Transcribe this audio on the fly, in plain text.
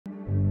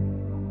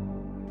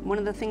One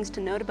of the things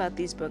to note about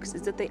these books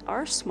is that they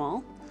are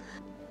small.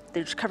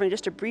 They're covering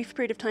just a brief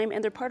period of time,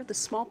 and they're part of the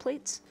small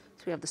plates.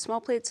 So we have the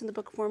small plates in the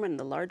Book of Mormon and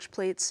the large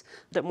plates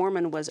that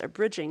Mormon was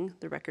abridging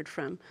the record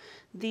from.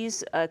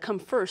 These come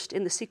first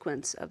in the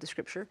sequence of the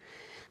scripture.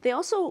 They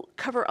also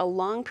cover a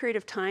long period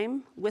of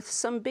time with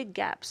some big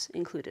gaps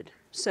included.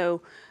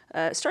 So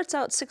it starts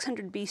out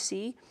 600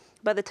 BC.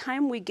 By the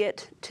time we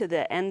get to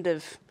the end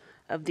of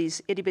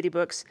these itty-bitty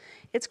books,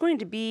 it's going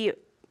to be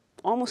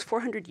almost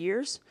 400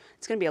 years.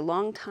 It's going to be a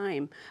long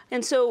time.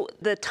 And so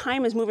the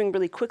time is moving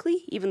really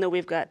quickly, even though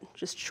we've got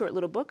just short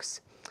little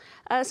books.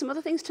 Some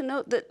other things to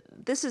note, that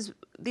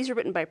these are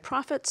written by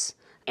prophets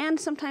and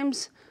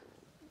sometimes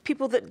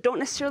people that don't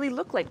necessarily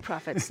look like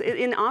prophets.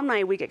 In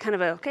Omni, we get kind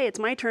of okay, it's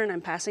my turn,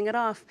 I'm passing it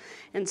off.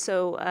 And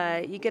so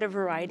you get a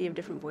variety of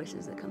different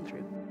voices that come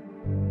through.